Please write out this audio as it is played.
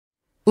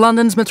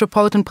London's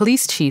Metropolitan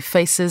Police Chief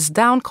faces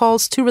down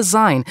calls to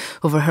resign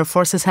over her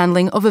force's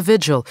handling of a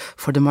vigil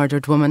for the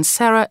murdered woman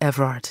Sarah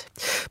Everard.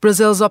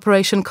 Brazil's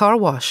Operation Car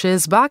Wash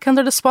is back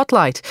under the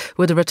spotlight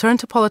with the return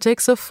to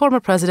politics of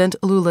former President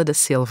Lula da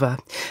Silva.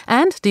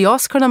 And the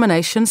Oscar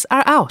nominations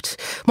are out.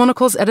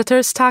 Monocle's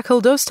editors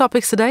tackle those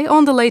topics today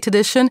on the late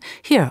edition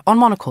here on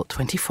Monocle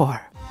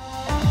 24.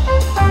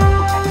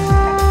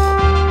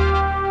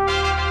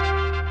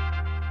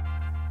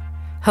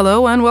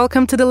 Hello and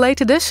welcome to the late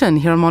edition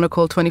here on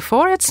Monocle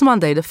 24. It's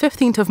Monday, the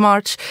 15th of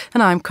March,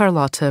 and I'm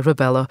Carlotta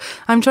Rebello.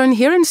 I'm joined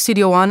here in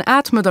Studio 1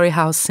 at Midori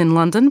House in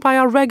London by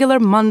our regular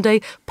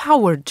Monday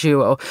power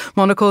duo,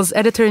 Monocle's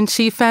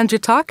editor-in-chief Andrew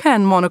Tuck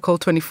and Monocle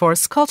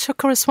 24's culture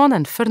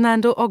correspondent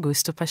Fernando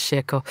Augusto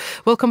Pacheco.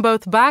 Welcome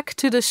both back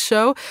to the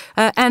show.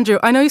 Andrew,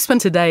 I know you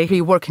spent today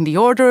working the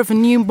order of a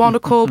new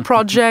Monocle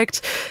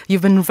project.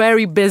 You've been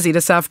very busy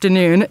this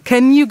afternoon.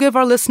 Can you give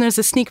our listeners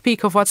a sneak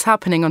peek of what's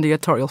happening on the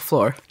editorial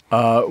floor?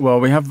 Well,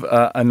 we have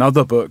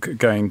another book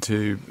going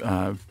to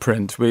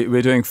print.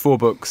 We're doing 4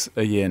 books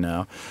a year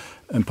now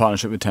in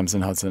partnership with Thames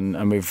and Hudson,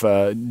 and we've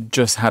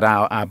just had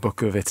our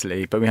book of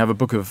Italy, but we have a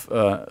book of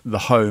the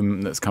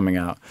home that's coming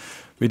out.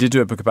 We did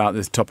do a book about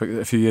this topic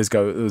a few years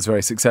ago. It was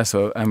very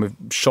successful, and we've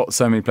shot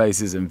so many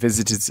places and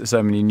visited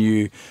so many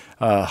new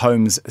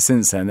homes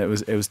since then. It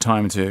was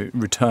time to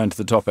return to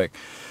the topic.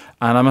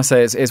 And I must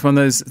say, it's one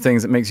of those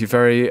things that makes you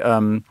very...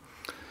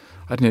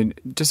 I don't know,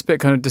 just a bit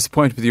kind of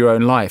disappointed with your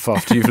own life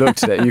after you've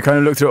looked at it. You kind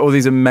of look through all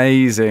these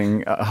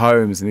amazing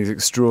homes and these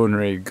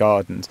extraordinary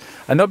gardens.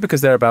 And not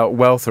because they're about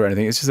wealth or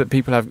anything, it's just that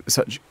people have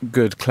such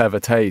good, clever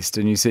taste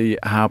and you see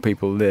how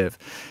people live.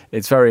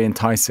 It's very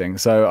enticing.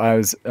 So I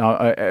was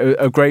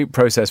a great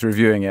process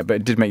reviewing it, but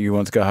it did make you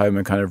want to go home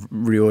and kind of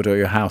reorder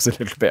your house a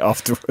little bit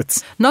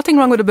afterwards. Nothing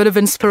wrong with a bit of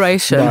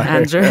inspiration, No.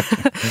 Andrew.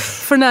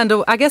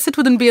 Fernando, I guess it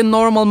wouldn't be a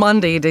normal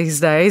Monday these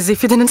days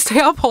if you didn't stay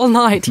up all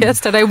night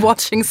yesterday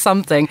watching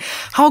something.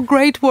 How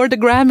great were the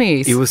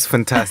Grammys? It was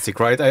fantastic,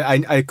 right?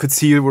 I could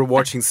see you were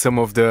watching some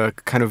of the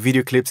kind of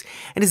video clips.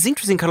 And it's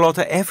interesting,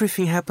 Carlotta,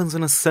 everything happens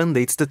on a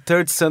Sunday. It's the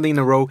 3rd Sunday in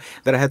a row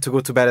that I had to go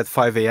to bed at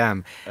 5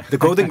 a.m. The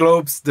Golden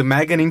Globes, the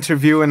Meghan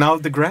interview, and now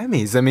the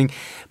Grammys. I mean,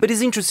 but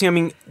it's interesting. I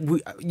mean,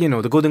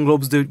 the Golden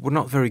Globes were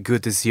not very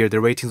good this year. The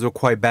ratings were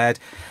quite bad.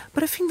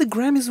 But I think the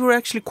Grammys were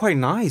actually quite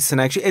nice. And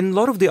a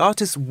lot of the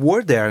artists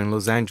were there in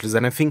Los Angeles.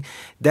 And I think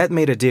that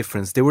made a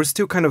difference. They were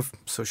still kind of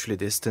socially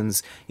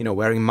distanced,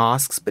 wearing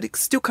masks, but it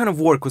still kind of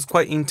work, was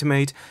quite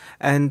intimate,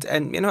 and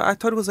I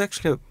thought it was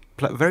actually a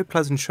very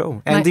pleasant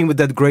show, ending with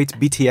that great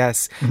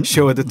BTS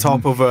show at the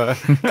top of a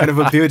kind of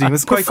a building. It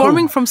was quite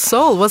Performing cool. from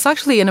Seoul was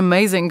actually an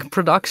amazing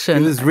production.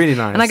 It was really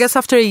nice. And I guess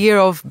after a year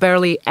of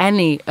barely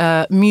any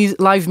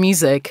live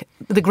music,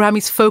 the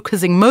Grammys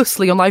focusing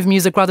mostly on live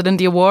music rather than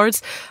the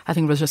awards, I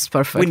think it was just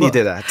perfect. We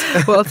needed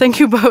that. Well, thank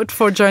you both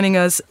for joining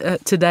us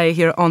today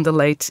here on the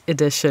late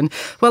edition.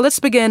 Well, let's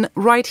begin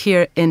right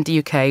here in the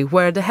UK,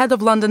 where the head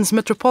of London's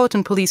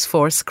Metropolitan Police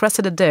Force,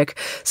 Cressida Dick,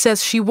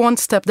 says she won't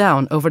step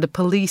down over the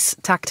police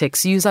tactics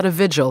used at a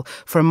vigil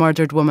for a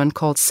murdered woman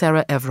called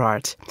Sarah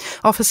Everard.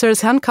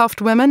 Officers handcuffed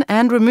women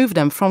and removed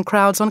them from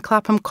crowds on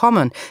Clapham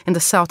Common in the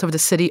south of the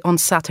city on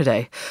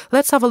Saturday.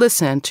 Let's have a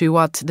listen to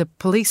what the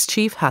police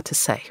chief had to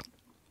say.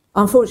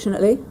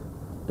 Unfortunately,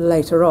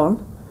 later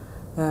on,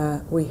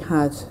 we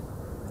had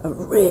a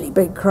really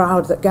big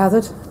crowd that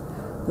gathered,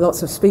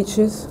 lots of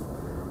speeches,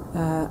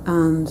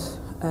 and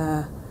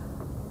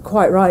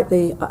quite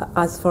rightly,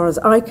 as far as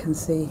I can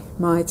see,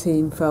 my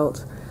team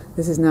felt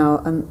this is now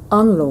an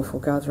unlawful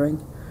gathering,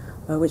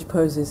 which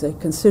poses a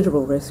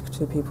considerable risk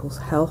to people's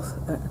health,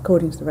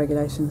 according to the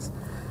regulations.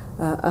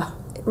 A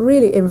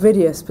really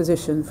invidious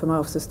position for my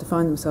officers to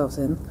find themselves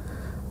in,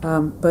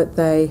 but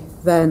they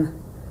then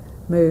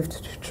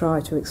moved to try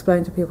to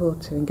explain to people,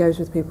 to engage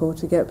with people,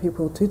 to get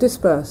people to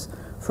disperse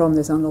from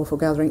this unlawful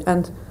gathering.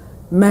 And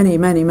many,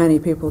 many, many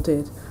people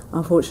did.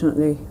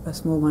 Unfortunately, a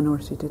small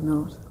minority did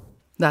not.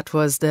 That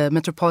was the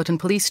Metropolitan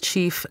Police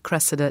Chief,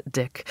 Cressida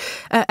Dick.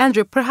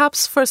 Andrew,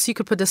 perhaps first you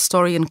could put this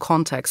story in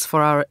context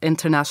for our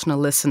international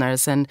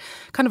listeners and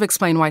kind of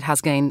explain why it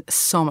has gained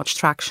so much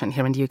traction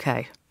here in the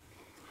UK.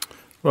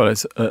 Well,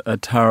 it's a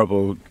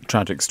terrible,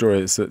 tragic story.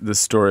 It's the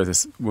story of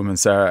this woman,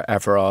 Sarah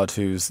Everard,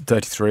 who's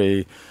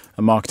 33,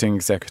 a marketing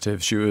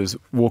executive. She was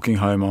walking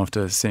home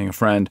after seeing a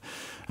friend,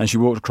 and she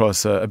walked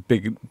across a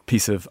big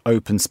piece of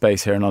open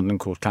space here in London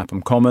called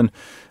Clapham Common,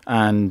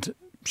 and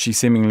she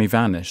seemingly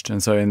vanished.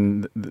 And so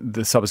in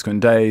the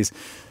subsequent days,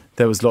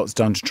 there was lots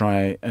done to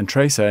try and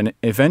trace her. And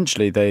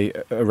eventually they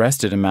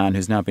arrested a man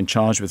who's now been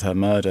charged with her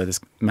murder, this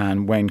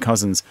man, Wayne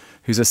Couzens,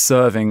 who's a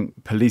serving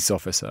police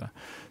officer.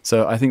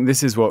 So I think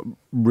this is what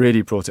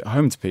really brought it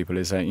home to people,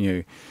 is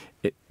that,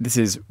 this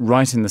is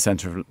right in the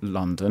centre of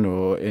London,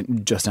 or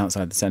just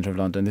outside the centre of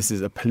London. This is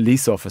a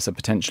police officer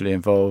potentially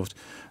involved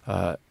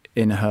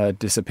in her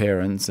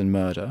disappearance and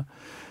murder.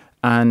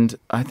 And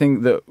I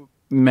think that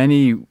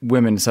many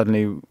women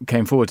suddenly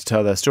came forward to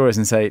tell their stories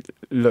and say,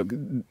 look,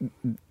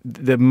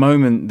 the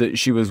moment that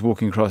she was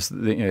walking across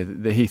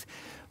the heath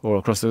or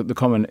across the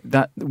common,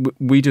 that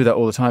we do that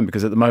all the time,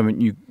 because at the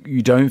moment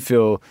you don't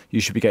feel you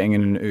should be getting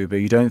in an Uber,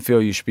 you don't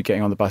feel you should be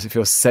getting on the bus, it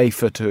feels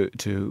safer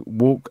to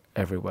walk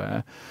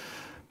everywhere.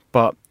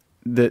 But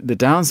the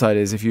downside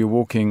is if you're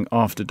walking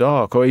after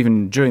dark or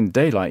even during the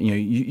daylight,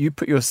 you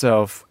put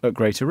yourself at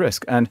greater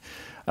risk. And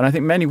I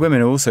think many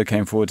women also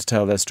came forward to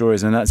tell their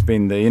stories, and that's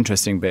been the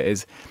interesting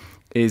bit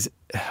is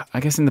I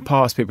guess in the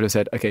past people have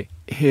said, okay,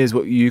 here's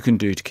what you can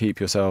do to keep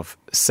yourself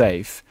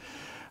safe.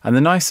 And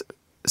the nice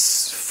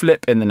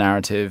flip in the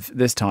narrative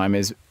this time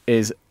is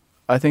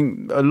I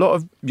think a lot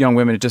of young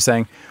women are just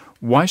saying,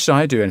 why should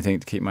I do anything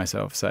to keep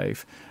myself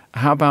safe?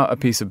 How about a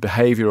piece of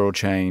behavioural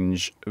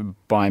change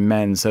by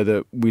men so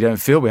that we don't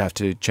feel we have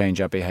to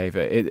change our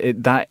behaviour?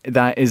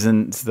 That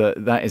isn't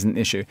the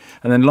issue.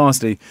 And then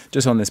lastly,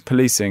 just on this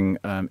policing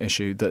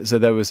issue, so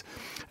there was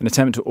an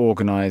attempt to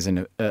organise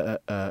an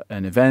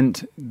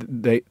event.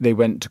 They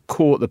went to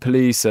court, the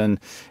police, and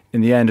in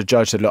the end, a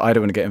judge said, "Look, I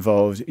don't want to get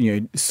involved.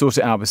 Sort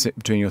it out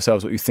between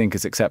yourselves what you think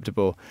is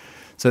acceptable."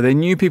 So they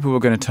knew people were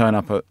going to turn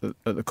up at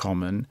the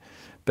Common.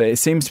 But it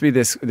seems to be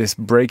this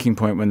breaking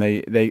point when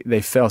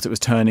they felt it was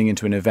turning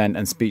into an event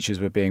and speeches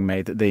were being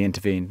made that they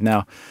intervened.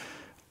 Now,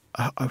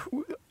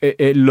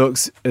 it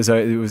looks as though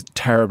it was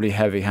terribly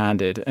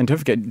heavy-handed. And don't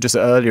forget, just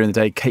earlier in the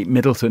day, Kate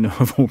Middleton,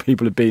 of all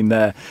people, had been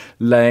there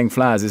laying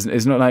flags.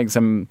 It's not like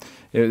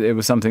it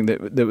was something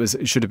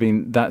that should have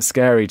been that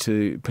scary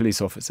to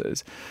police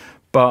officers.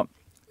 But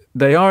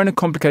they are in a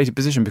complicated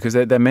position because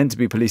they're meant to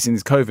be policing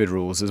these COVID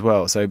rules as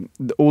well. So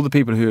all the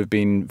people who have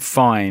been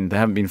fined, they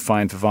haven't been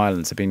fined for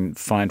violence, have been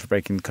fined for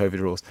breaking the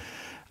COVID rules.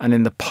 And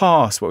in the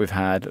past, what we've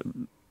had,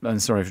 and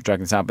sorry for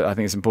dragging this out, but I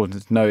think it's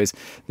important to know, is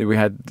that we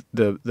had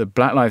the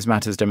Black Lives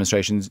Matter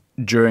demonstrations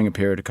during a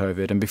period of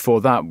COVID. And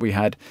before that, we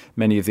had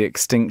many of the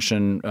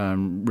Extinction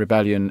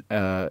Rebellion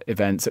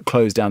events that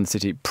closed down the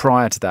city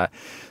prior to that.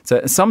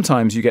 So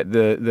sometimes you get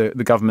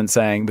the government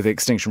saying, with the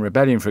Extinction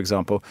Rebellion, for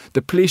example,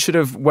 the police should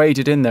have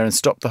waded in there and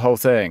stopped the whole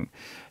thing.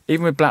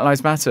 Even with Black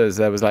Lives Matter,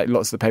 there was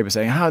lots of the papers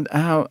saying,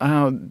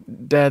 how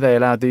dare they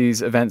allow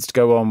these events to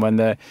go on when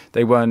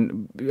they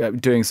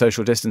weren't doing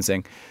social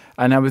distancing.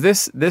 And now with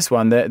this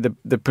one,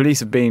 the police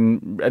have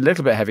been a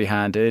little bit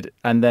heavy-handed,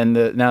 and then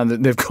now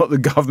they've got the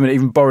government,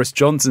 even Boris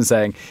Johnson,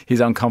 saying he's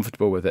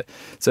uncomfortable with it.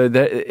 So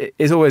there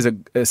is always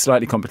a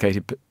slightly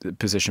complicated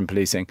position,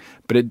 policing,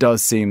 but it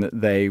does seem that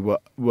they were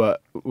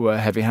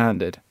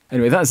heavy-handed.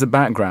 Anyway, that's the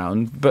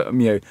background. But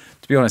to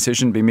be honest, it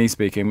shouldn't be me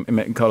speaking.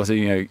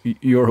 Carlotta,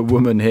 you're a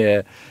woman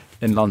here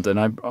in London.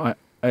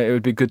 It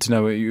would be good to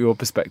know what your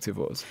perspective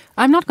was.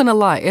 I'm not going to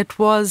lie. It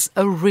was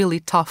a really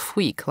tough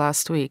week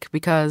last week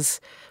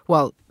because,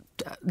 well,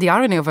 the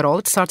irony of it all,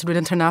 it started with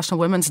International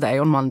Women's Day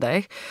on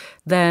Monday.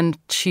 Then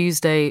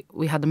Tuesday,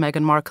 we had the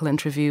Meghan Markle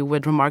interview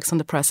with remarks on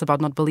the press about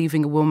not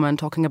believing a woman,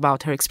 talking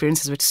about her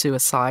experiences with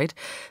suicide.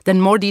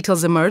 Then more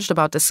details emerged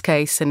about this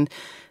case, and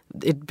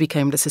it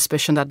became the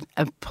suspicion that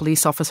a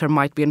police officer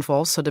might be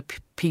involved, so the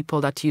people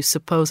that you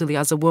supposedly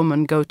as a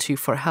woman go to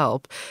for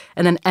help,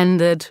 and then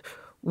ended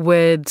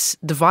with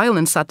the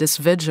violence at this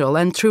vigil.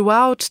 And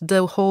throughout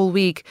the whole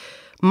week,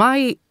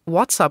 my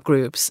WhatsApp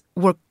groups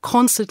were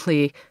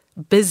constantly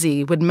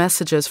busy with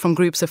messages from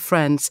groups of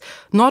friends,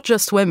 not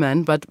just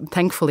women, but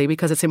thankfully,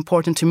 because it's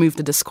important to move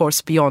the discourse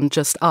beyond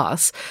just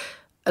us,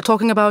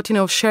 talking about,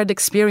 shared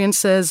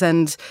experiences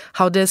and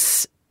how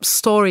this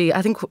story,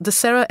 I think the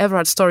Sarah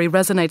Everard story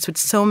resonates with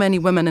so many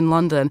women in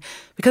London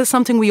because it's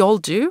something we all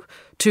do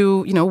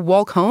to,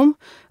 walk home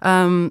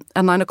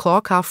at 9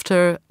 o'clock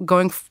after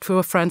going to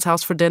a friend's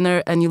house for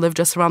dinner and you live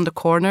just around the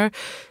corner.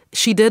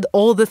 She did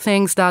all the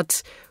things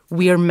that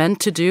we are meant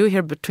to do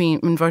here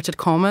between inverted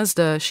commas.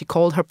 She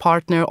called her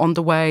partner on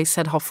the way,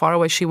 said how far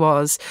away she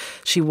was.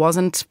 She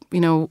wasn't,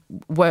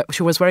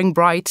 she was wearing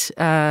bright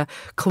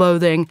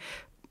clothing,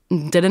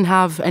 didn't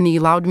have any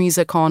loud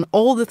music on,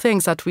 all the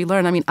things that we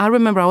learn. I mean, I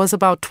remember I was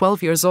about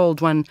 12 years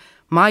old when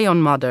my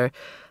own mother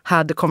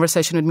had the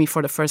conversation with me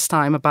for the first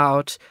time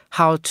about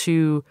how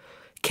to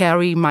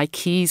carry my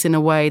keys in a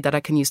way that I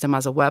can use them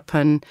as a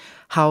weapon,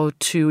 how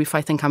to, if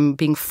I think I'm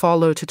being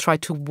followed, to try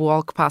to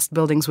walk past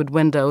buildings with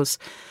windows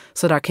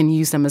so that I can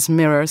use them as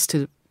mirrors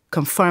to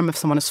confirm if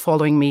someone is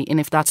following me, and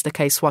if that's the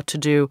case, what to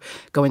do.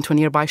 Go into a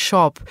nearby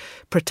shop,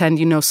 pretend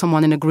you know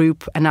someone in a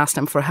group and ask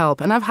them for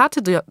help. And I've had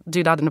to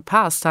do that in the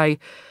past. I've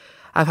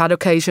had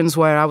occasions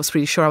where I was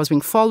pretty sure I was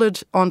being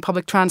followed on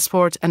public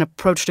transport and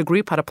approached a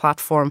group at a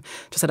platform,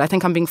 just said, I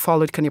think I'm being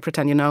followed, can you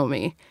pretend you know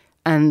me?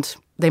 And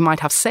they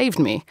might have saved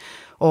me.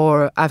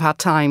 Or I've had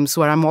times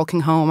where I'm walking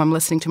home, I'm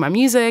listening to my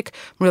music,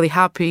 I'm really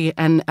happy,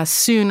 and as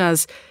soon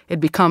as it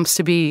becomes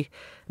to be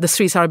the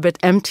streets are a bit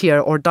emptier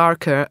or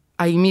darker,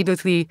 I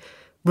immediately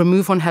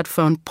remove one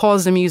headphone,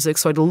 pause the music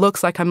so it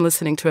looks like I'm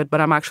listening to it, but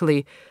I'm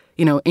actually,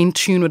 in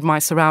tune with my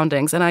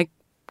surroundings. And I,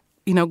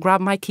 grab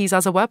my keys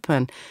as a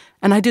weapon.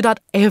 And I do that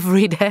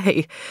every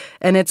day.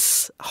 And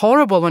it's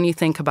horrible when you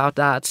think about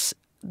that.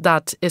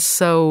 That is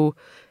so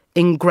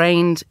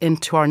ingrained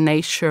into our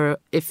nature,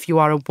 if you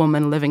are a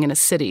woman living in a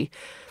city,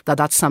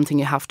 that's something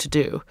you have to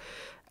do.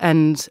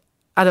 And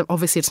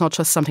obviously it's not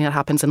just something that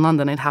happens in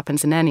London, it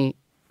happens in any,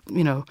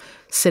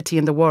 city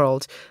in the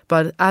world.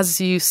 But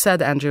as you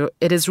said, Andrew,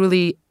 it is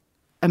really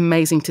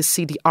amazing to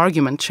see the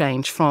argument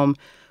change from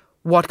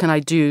what can I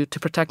do to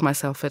protect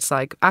myself? It's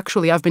like,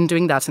 actually, I've been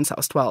doing that since I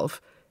was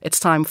 12. It's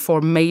time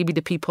for maybe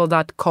the people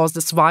that cause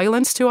this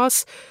violence to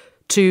us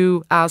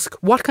to ask,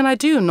 what can I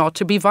do not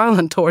to be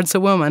violent towards a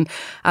woman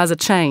as a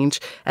change?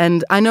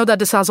 And I know that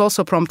this has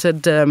also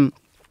prompted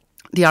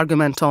the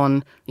argument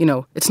on,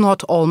 it's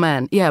not all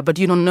men. Yeah, but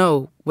you don't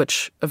know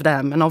which of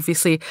them. And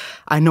obviously,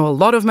 I know a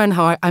lot of men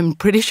who I'm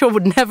pretty sure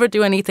would never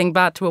do anything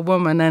bad to a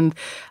woman and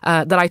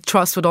that I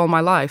trust with all my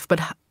life. But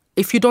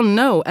if you don't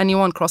know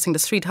anyone crossing the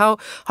street, how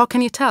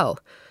can you tell?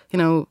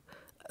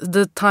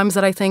 The times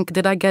that I think,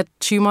 did I get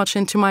too much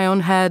into my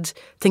own head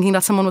thinking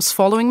that someone was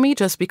following me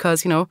just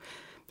because,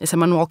 is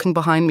someone walking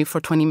behind me for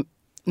 20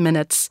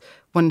 minutes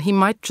when he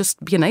might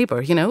just be a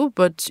neighbour,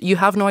 but you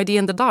have no idea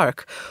in the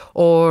dark.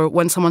 Or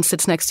when someone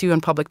sits next to you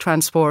in public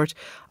transport,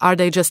 are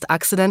they just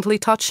accidentally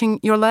touching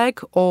your leg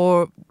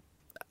or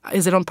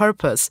is it on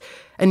purpose?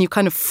 And you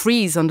kind of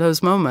freeze on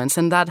those moments.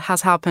 And that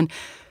has happened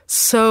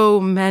so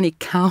many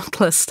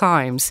countless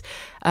times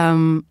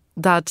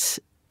that,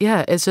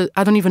 it's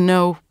I don't even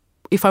know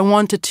if I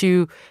wanted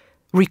to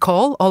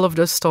recall all of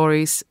those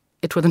stories,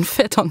 it wouldn't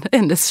fit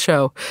in this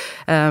show.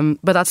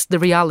 But that's the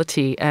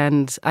reality.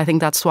 And I think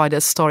that's why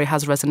this story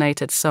has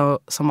resonated so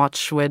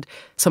much with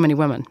so many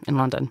women in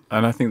London.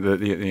 And I think that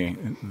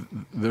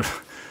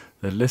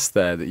the list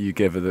there that you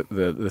give of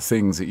the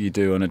things that you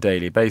do on a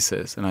daily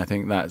basis, and I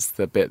think that's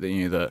the bit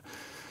that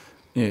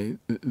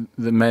the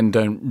men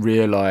don't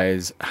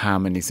realise how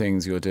many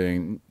things you're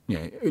doing.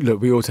 Look,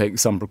 we all take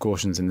some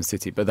precautions in the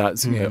city, but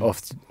that's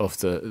off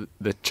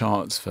the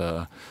charts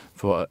for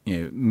what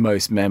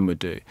most men would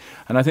do.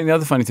 And I think the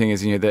other funny thing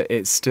is that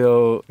it's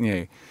still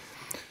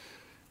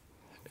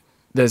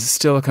there's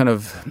still a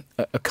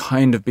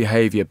kind of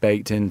behaviour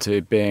baked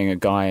into being a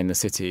guy in the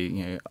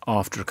city.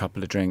 After a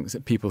couple of drinks,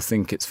 that people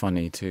think it's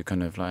funny to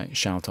kind of like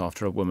shout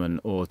after a woman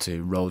or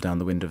to roll down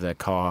the window of their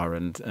car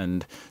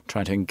and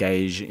try to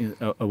engage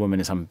a woman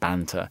in some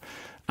banter.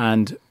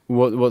 And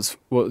what's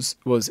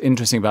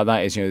interesting about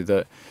that is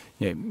that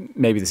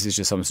maybe this is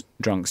just some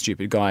drunk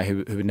stupid guy who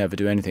would never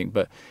do anything,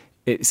 but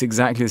it's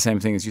exactly the same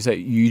thing as you say.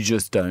 You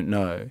just don't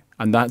know,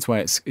 and that's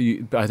why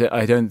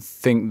I don't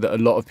think that a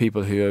lot of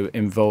people who are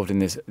involved in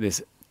this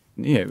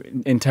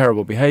in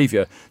terrible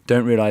behaviour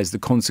don't realise the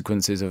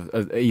consequences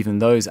of even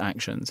those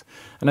actions.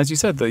 And as you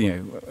said, that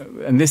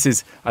and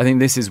I think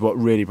this is what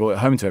really brought it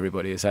home to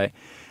everybody. Is say,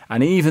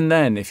 and even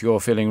then, if you're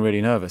feeling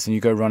really nervous and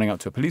you go running up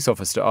to a police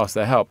officer to ask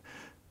their help,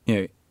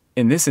 in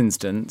this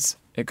instance,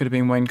 it could have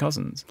been Wayne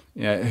Couzens,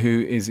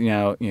 who is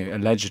now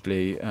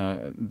allegedly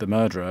the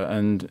murderer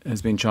and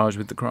has been charged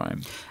with the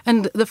crime.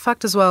 And the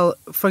fact as well,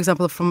 for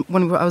example, from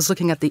when I was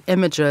looking at the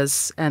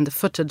images and the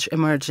footage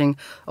emerging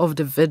of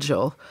the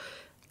vigil,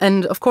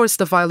 and of course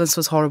the violence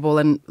was horrible,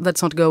 and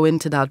let's not go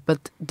into that,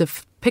 but the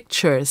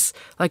pictures,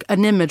 like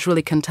an image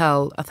really can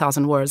tell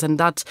 1,000 words. And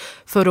that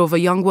photo of a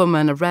young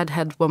woman, a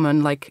redhead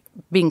woman, like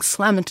being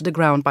slammed into the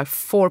ground by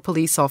 4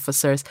 police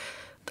officers,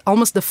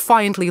 almost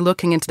defiantly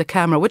looking into the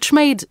camera, which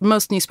made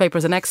most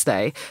newspapers the next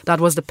day,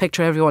 that was the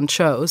picture everyone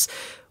chose,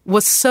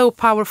 was so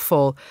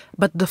powerful.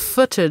 But the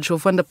footage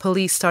of when the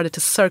police started to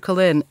circle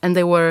in and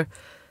they were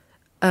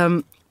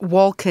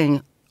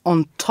walking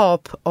on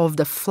top of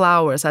the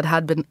flowers that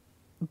had been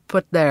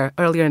put there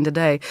earlier in the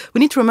day. We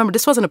need to remember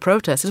this wasn't a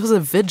protest, this was a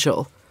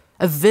vigil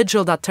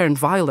that turned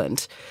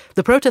violent.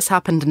 The protest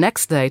happened the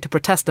next day to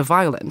protest the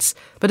violence.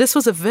 But this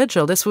was a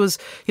vigil. This was,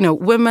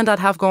 women that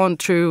have gone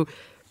through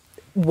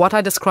what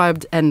I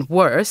described and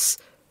worse,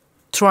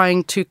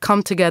 trying to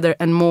come together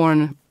and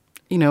mourn,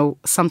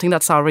 something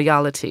that's our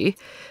reality.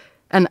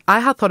 And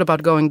I had thought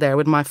about going there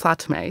with my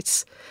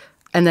flatmates.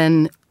 And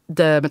then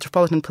the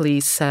Metropolitan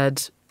Police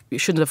said you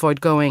shouldn't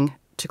avoid going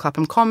to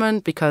Clapham Common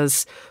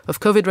because of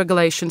COVID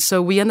regulations. So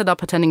we ended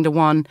up attending the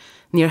one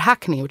near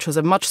Hackney, which was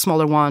a much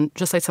smaller one,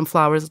 just like some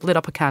flowers, lit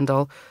up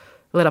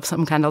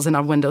some candles in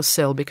our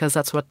windowsill because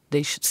that's what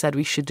they said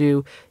we should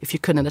do if you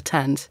couldn't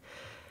attend.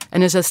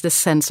 And it's just this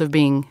sense of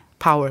being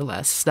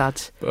powerless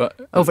that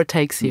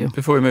overtakes you.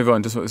 Before we move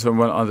on, just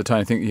one other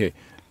tiny thing.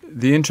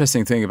 The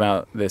interesting thing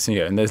about this,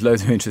 and there's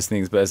loads of interesting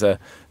things, but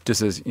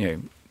as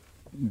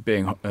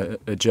being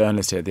a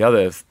journalist here, the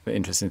other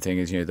interesting thing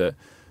is that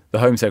the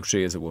Home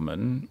Secretary is a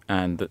woman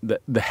and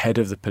the head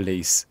of the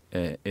police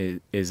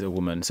is a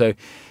woman. So,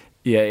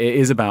 it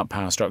is about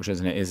power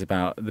structures and it is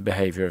about the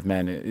behaviour of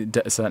men,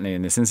 certainly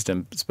in this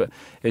instance. But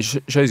it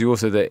shows you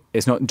also that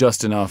it's not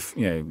just enough,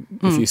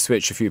 if you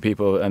switch a few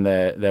people and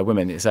they're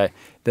women. It's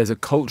there's a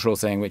cultural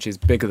thing which is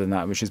bigger than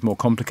that, which is more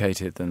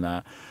complicated than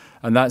that.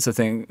 And that's the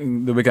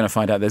thing that we're going to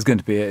find out. There's going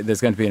to be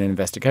an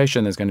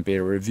investigation. There's going to be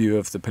a review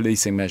of the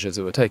policing measures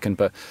that were taken.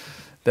 But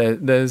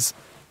there's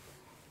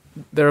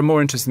there are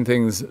more interesting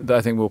things that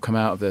I think will come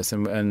out of this,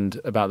 and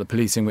about the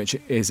policing, which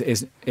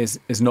is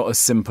not as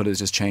simple as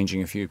just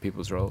changing a few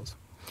people's roles.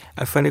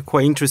 I find it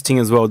quite interesting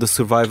as well, the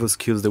survival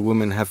skills that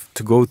women have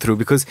to go through.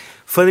 Because,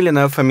 funnily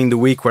enough, I mean, the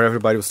week where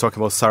everybody was talking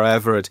about Sarah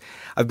Everard,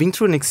 I've been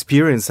through an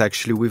experience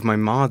actually with my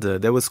mother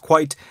that was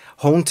quite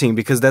haunting,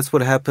 because that's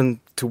what happened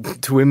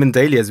to women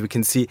daily, as we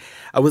can see.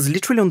 I was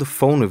literally on the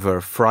phone with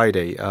her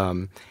Friday,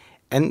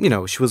 and, you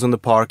know, she was on the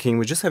parking,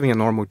 we're just having a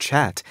normal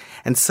chat.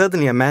 And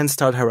suddenly a man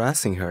started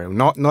harassing her,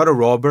 not a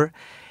robber.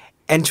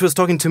 And she was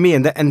talking to me,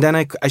 and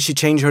then she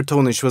changed her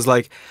tone, and she was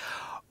like,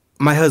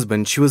 my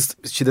husband,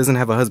 she doesn't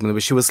have a husband,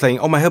 but she was saying,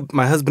 oh, my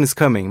husband is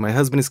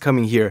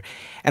coming here.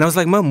 And I was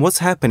like, Mom, what's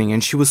happening?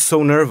 And she was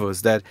so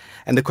nervous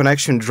and the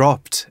connection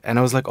dropped. And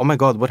I was like, oh my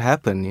God, what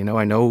happened? You know,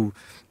 I know,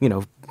 you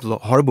know,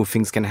 horrible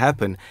things can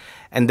happen.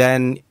 And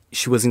then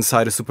she was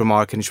inside a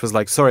supermarket and she was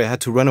like, sorry, I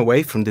had to run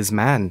away from this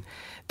man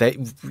that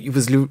he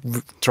was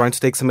trying to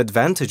take some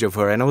advantage of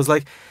her. And I was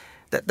like,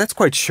 that's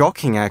quite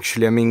shocking,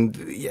 actually. I mean,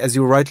 as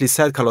you rightly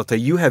said, Carlotta,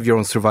 you have your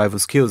own survival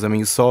skills. I mean,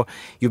 you saw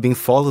you being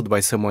followed by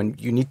someone.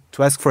 You need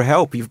to ask for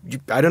help.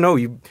 I don't know.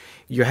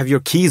 You have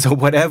your keys or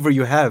whatever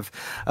you have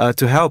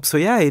to help. So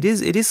yeah, it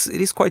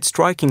is quite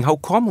striking how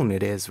common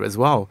it is as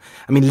well.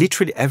 I mean,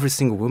 literally every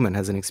single woman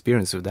has an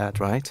experience of that,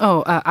 right?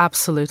 Oh,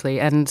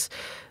 absolutely. And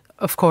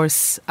of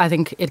course, I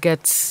think it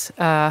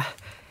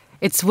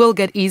will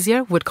get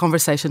easier with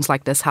conversations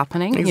like this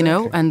happening. Exactly. You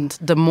know, and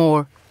the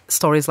more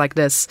stories like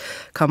this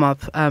come up.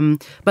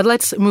 But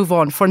let's move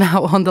on for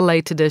now on the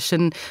late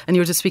edition. And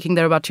you were just speaking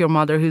there about your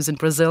mother who's in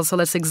Brazil. So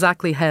let's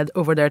exactly head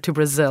over there to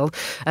Brazil,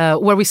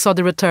 where we saw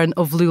the return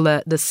of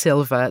Lula da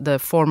Silva, the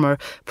former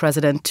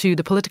president, to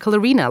the political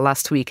arena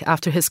last week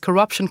after his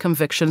corruption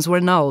convictions were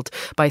annulled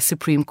by a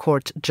Supreme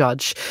Court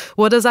judge.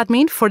 What does that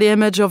mean for the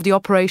image of the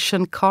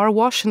Operation Car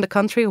Wash in the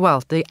country?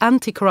 Well, the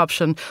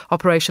anti-corruption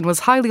operation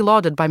was highly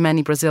lauded by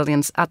many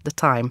Brazilians at the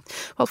time.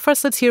 Well,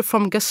 first let's hear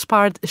from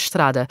Gaspar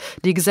Estrada,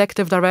 the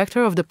Executive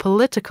Director of the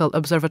Political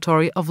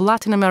Observatory of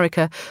Latin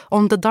America,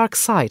 on the dark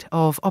side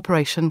of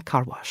Operation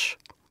Car Wash.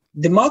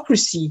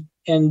 Democracy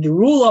and the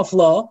rule of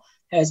law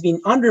has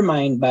been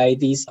undermined by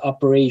this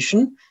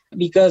operation,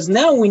 because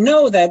now we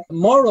know that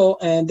Moro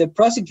and the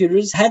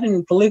prosecutors had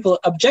a political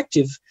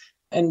objective,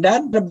 and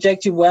that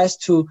objective was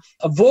to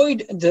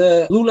avoid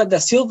the Lula da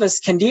Silva's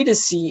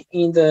candidacy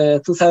in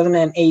the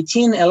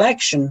 2018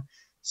 election.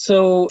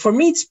 So for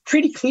me, it's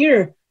pretty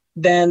clear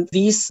that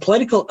this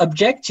political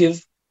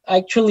objective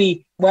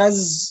actually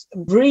was a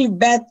very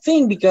bad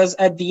thing, because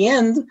at the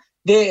end,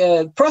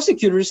 the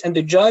prosecutors and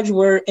the judge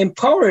were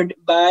empowered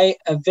by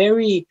a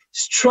very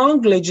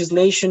strong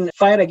legislation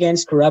fight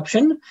against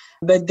corruption,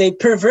 but they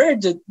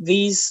perverted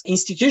these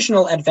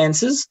institutional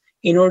advances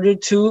in order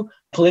to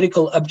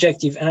political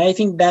objective. And I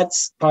think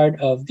that's part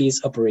of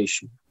this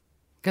operation.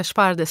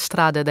 Gaspar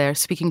Estrada there,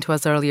 speaking to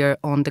us earlier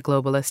on The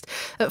Globalist.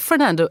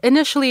 Fernando,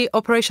 initially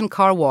Operation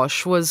Car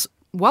Wash was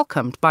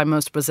welcomed by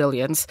most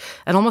Brazilians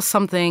and almost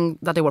something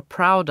that they were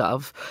proud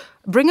of.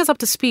 Bring us up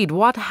to speed.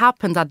 What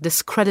happened that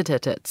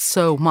discredited it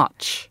so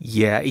much?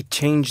 Yeah, it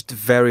changed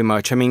very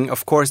much. I mean,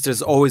 of course,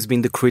 there's always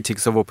been the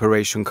critics of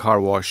Operation Car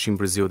Wash in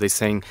Brazil. They're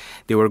saying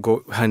they were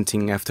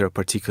hunting after a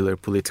particular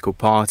political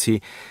party.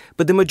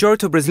 But the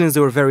majority of Brazilians, they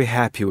were very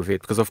happy with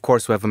it because, of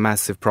course, we have a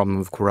massive problem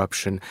with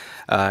corruption.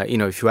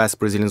 If you ask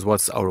Brazilians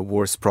what's our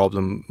worst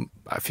problem,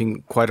 I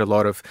think quite a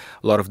lot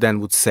of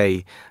them would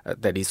say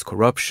that is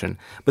corruption.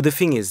 But the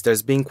thing is,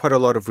 there's been quite a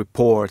lot of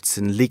reports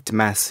and leaked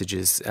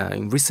messages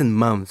in recent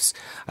months,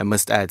 I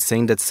must add,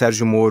 saying that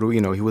Sergio Moro,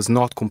 he was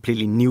not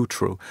completely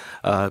neutral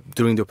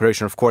during the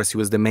operation. Of course, he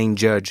was the main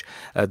judge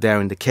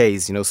there in the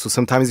case, so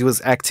sometimes he was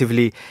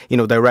actively,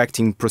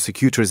 directing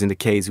prosecutors in the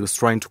case. He was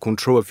trying to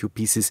control a few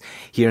pieces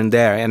here and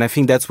there. And I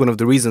think that's one of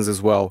the reasons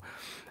as well,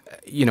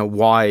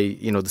 why,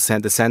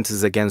 the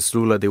sentences against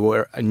Lula, they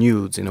were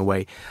annulled in a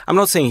way. I'm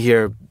not saying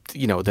here,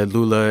 that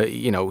Lula,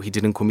 he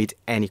didn't commit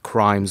any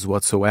crimes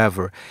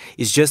whatsoever.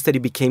 It's just that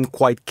it became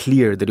quite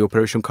clear that the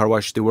Operation Car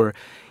Wash, they were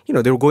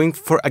going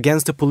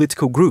against a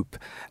political group.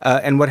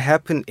 And what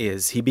happened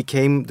is he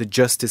became the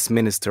Justice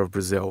Minister of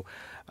Brazil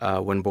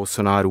when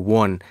Bolsonaro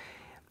won.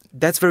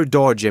 That's very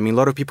dodgy. I mean, a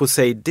lot of people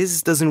say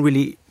this doesn't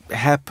really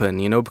happen,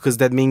 because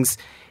that means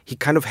he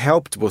kind of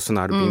helped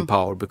Bolsonaro be in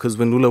power, because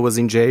when Lula was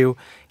in jail,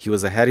 he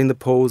was ahead in the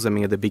polls. I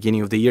mean, at the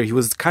beginning of the year, he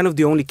was kind of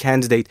the only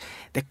candidate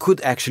that could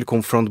actually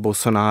confront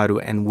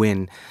Bolsonaro and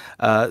win.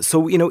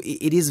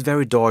 It is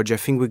very dodgy. I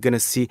think we're going to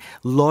see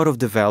a lot of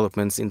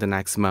developments in the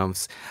next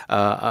months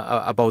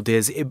about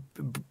this.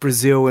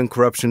 Brazil and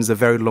corruption is a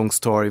very long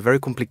story, very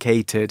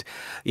complicated,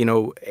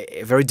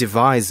 very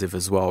divisive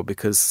as well,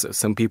 because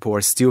some people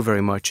are still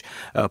very much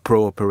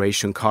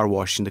pro-Operation Car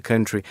Wash in the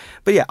country.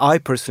 But yeah, I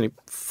personally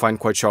find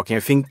quite shocking. I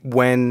think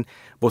when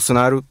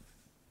Bolsonaro,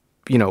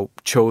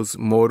 chose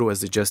Moro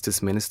as the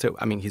justice minister,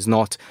 I mean, he's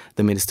not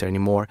the minister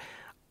anymore,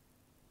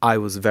 I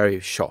was very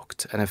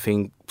shocked. And I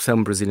think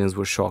some Brazilians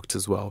were shocked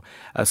as well.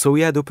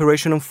 The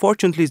operation,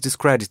 unfortunately, is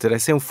discredited. I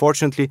say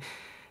unfortunately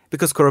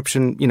because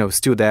corruption,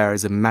 still there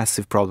is a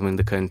massive problem in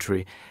the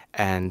country.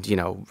 And,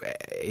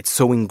 it's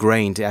so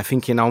ingrained, I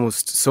think, in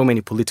almost so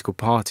many political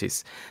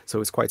parties.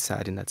 So it's quite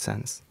sad in that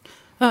sense.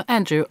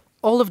 Andrew,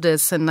 all of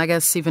this, and I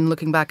guess even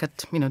looking back at,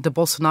 the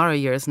Bolsonaro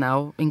years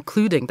now,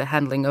 including the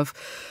handling of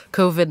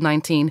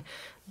COVID-19,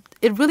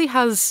 it really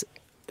has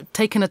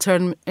taken a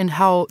turn in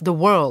how the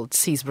world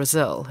sees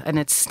Brazil and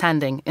its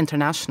standing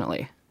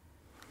internationally.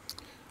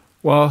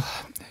 Well,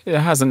 it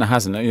hasn't.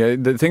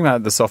 The thing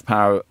about the soft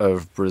power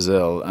of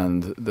Brazil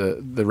and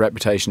the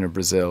reputation of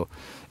Brazil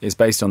is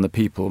based on the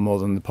people more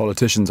than the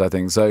politicians, I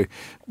think. So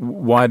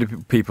why do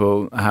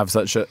people have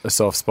such a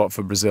soft spot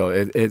for Brazil?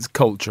 It's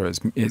culture,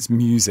 it's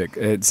music,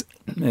 it's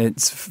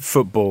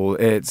football,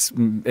 it's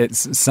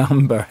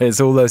samba, it's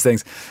all those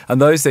things.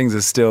 And those things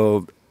are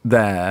still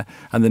there,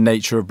 and the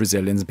nature of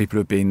Brazilians, the people who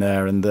have been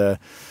there, and the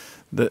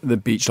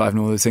beach life and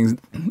all those things,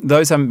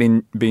 those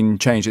haven't been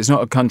changed. It's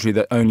not a country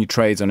that only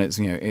trades on its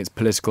its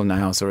political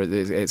nous or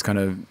its kind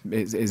of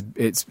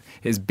its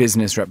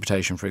business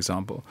reputation, for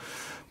example.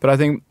 But I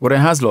think what it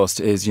has lost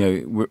is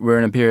we're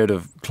in a period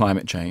of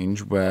climate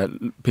change where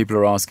people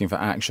are asking for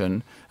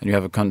action, and you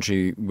have a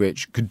country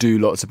which could do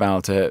lots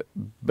about it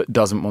but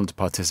doesn't want to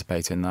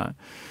participate in that.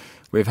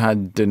 We've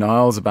had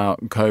denials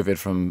about COVID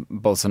from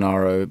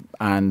Bolsonaro,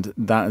 and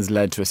that has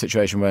led to a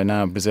situation where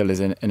now Brazil is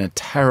in a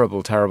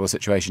terrible, terrible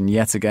situation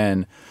yet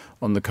again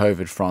on the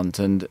COVID front,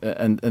 and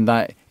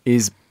that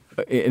is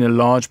in a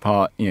large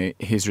part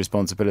his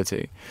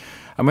responsibility.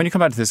 And when you come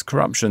back to this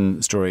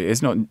corruption story,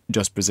 it's not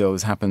just Brazil,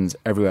 this happens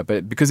everywhere.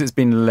 But because it's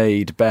been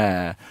laid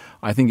bare,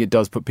 I think it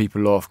does put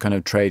people off kind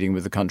of trading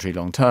with the country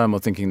long term or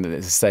thinking that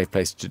it's a safe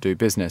place to do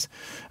business.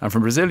 And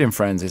from Brazilian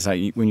friends, it's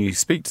like when you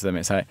speak to them,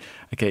 it's like,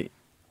 okay,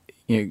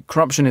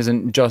 corruption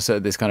isn't just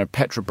at this kind of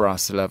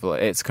Petrobras level.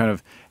 It's kind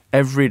of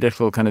every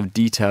little kind of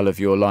detail of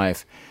your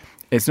life.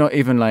 It's not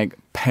even like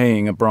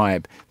paying a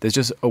bribe. There's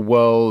just a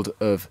world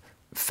of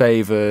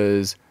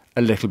favors,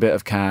 a little bit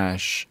of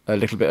cash, a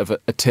little bit of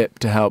a tip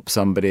to help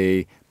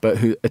somebody,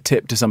 but a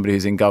tip to somebody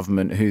who's in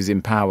government, who's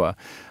in power.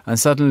 And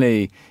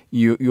suddenly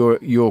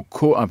you're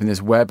caught up in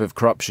this web of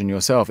corruption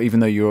yourself,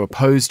 even though you're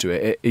opposed to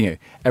it.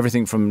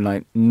 Everything from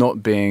like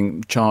not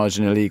being charged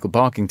an illegal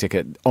parking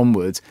ticket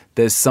onwards,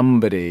 there's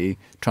somebody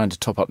trying to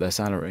top up their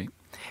salary.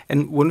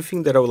 And one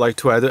thing that I would like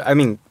to add,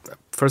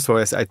 first of all,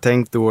 I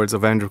thank the words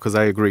of Andrew, because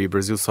I agree,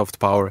 Brazil's soft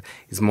power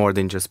is more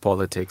than just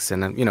politics.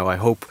 And, I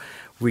hope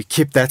we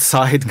keep that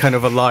side kind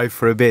of alive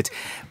for a bit.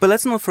 But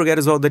let's not forget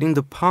as well that in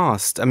the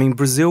past,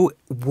 Brazil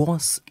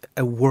was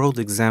a world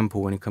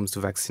example when it comes to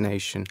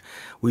vaccination.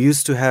 We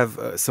used to have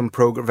some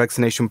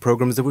vaccination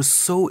programs that were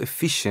so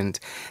efficient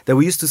that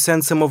we used to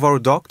send some of our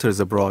doctors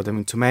abroad.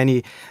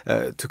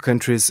 To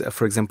countries,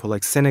 for example,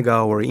 like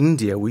Senegal or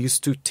India. We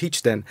used to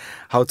teach them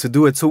how to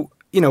do it. So,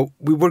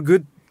 we were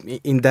good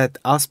in that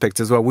aspect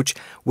as well, which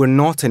we're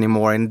not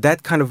anymore. And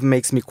that kind of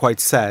makes me quite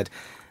sad.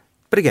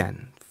 But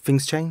again,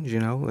 things change,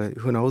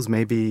 who knows,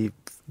 maybe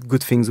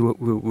good things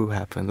will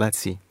happen. Let's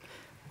see.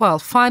 Well,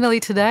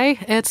 finally today,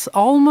 it's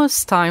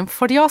almost time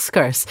for the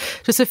Oscars.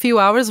 Just a few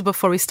hours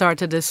before we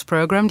started this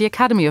program, the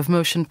Academy of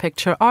Motion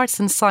Picture Arts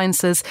and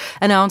Sciences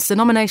announced the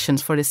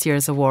nominations for this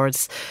year's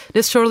awards.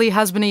 This surely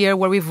has been a year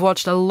where we've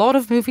watched a lot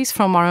of movies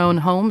from our own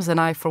homes,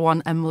 and I, for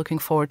one, am looking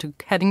forward to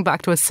heading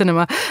back to a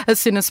cinema as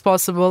soon as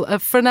possible.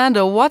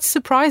 Fernando, what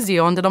surprised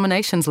you on the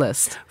nominations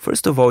list?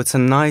 First of all, it's a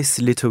nice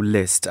little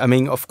list.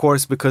 Of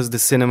course, because the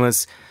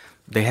cinemas,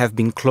 they have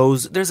been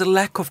closed. There's a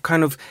lack of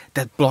kind of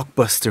that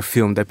blockbuster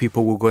film that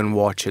people will go and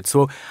watch it.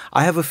 So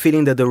I have a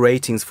feeling that the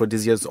ratings for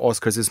this year's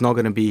Oscars is not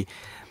going to be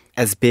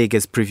as big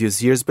as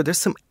previous years, but there's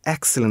some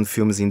excellent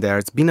films in there.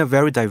 It's been a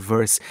very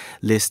diverse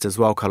list as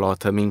well,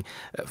 Carlotta.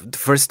 The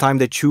first time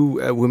that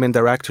two women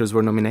directors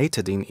were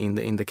nominated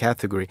in the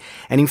category.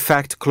 And in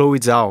fact, Chloe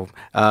Zhao,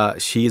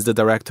 she is the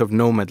director of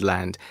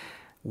Nomadland.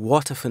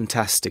 What a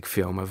fantastic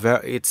film.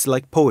 It's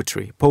like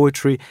poetry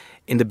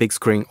in the big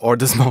screen or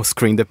the small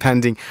screen,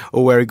 depending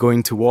on where you're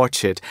going to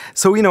watch it.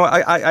 So,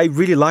 I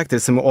really liked it.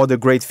 Some other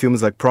great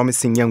films like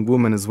Promising Young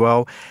Woman as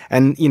well.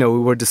 And, we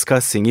were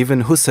discussing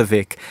even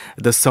Husavik,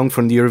 the song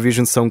from the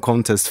Eurovision Song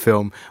Contest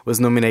film, was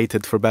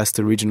nominated for Best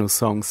Original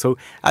Song. So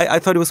I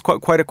thought it was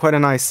quite a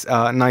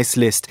nice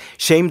list.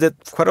 Shame that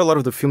quite a lot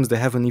of the films, they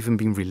haven't even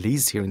been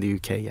released here in the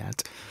UK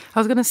yet. I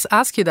was going to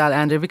ask you that,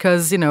 Andrew,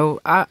 because,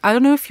 I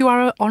don't know if you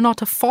are or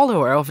not a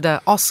follower of the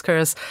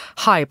Oscars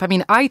hype.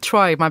 I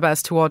try my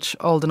best to watch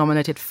all the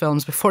nominated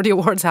films before the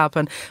awards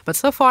happen, but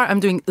so far I'm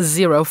doing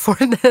 0 for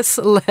this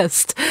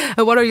list.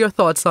 What are your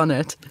thoughts on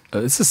it?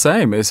 It's the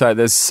same. It's like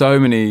there's so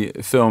many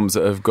films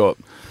that have got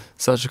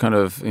such a kind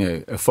of,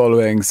 a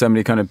following, so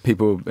many kind of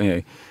people,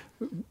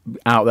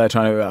 out there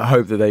trying to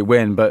hope that they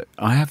win, but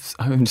I just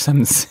haven't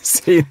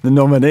seen the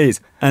nominees.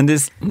 And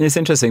it's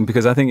interesting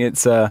because I think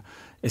it's a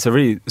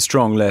really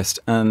strong list,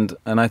 and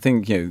I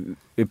think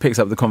it picks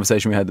up the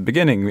conversation we had at the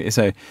beginning. It's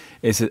a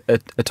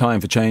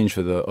time for change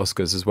for the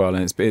Oscars as well,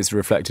 and it's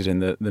reflected in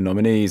the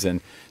nominees,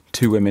 and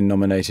 2 women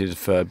nominated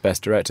for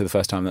Best Director, the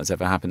first time that's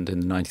ever happened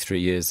in the 93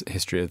 years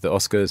history of the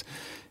Oscars.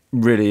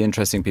 Really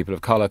interesting people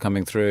of colour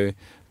coming through,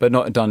 but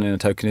not done in a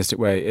tokenistic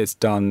way. It's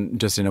done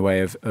just in a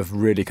way of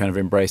really kind of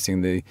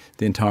embracing the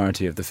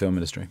entirety of the film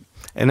industry.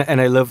 And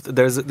I love,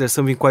 there's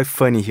something quite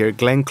funny here.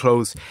 Glenn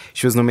Close,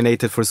 she was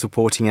nominated for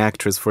supporting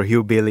actress for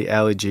Hillbilly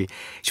Elegy.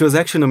 She was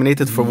actually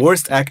nominated for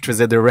worst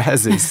actress at the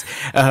Razzies,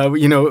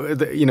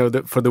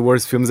 for the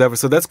worst films ever.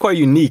 So that's quite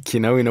unique,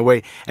 in a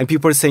way. And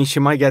people are saying she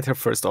might get her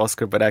first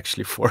Oscar, but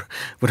actually for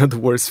one of the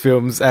worst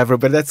films ever.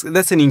 But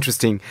that's an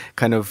interesting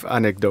kind of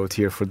anecdote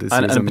here for this.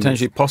 And a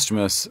potentially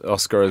posthumous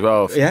Oscar as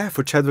well. Yeah,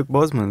 for Chadwick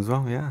Boseman as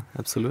well. Yeah,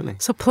 absolutely.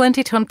 So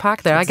plenty to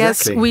unpack there.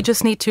 Exactly. I guess we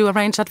just need to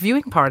arrange that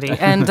viewing party.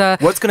 And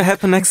what's going to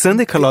happen next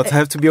Sunday, Carlotta? I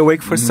have to be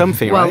awake for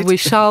something, well, right? we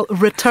shall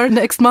return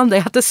next Monday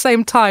at the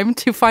same time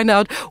to find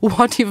out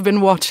what you've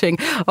been watching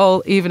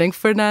all evening.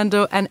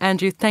 Fernando and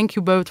Andrew, thank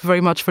you both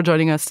very much for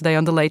joining us today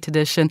on The Late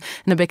Edition.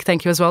 And a big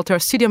thank you as well to our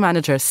studio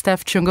managers,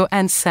 Steph Chungo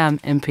and Sam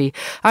Impey.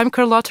 I'm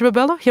Carlotta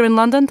Rebello here in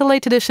London. The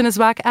Late Edition is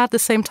back at the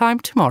same time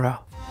tomorrow.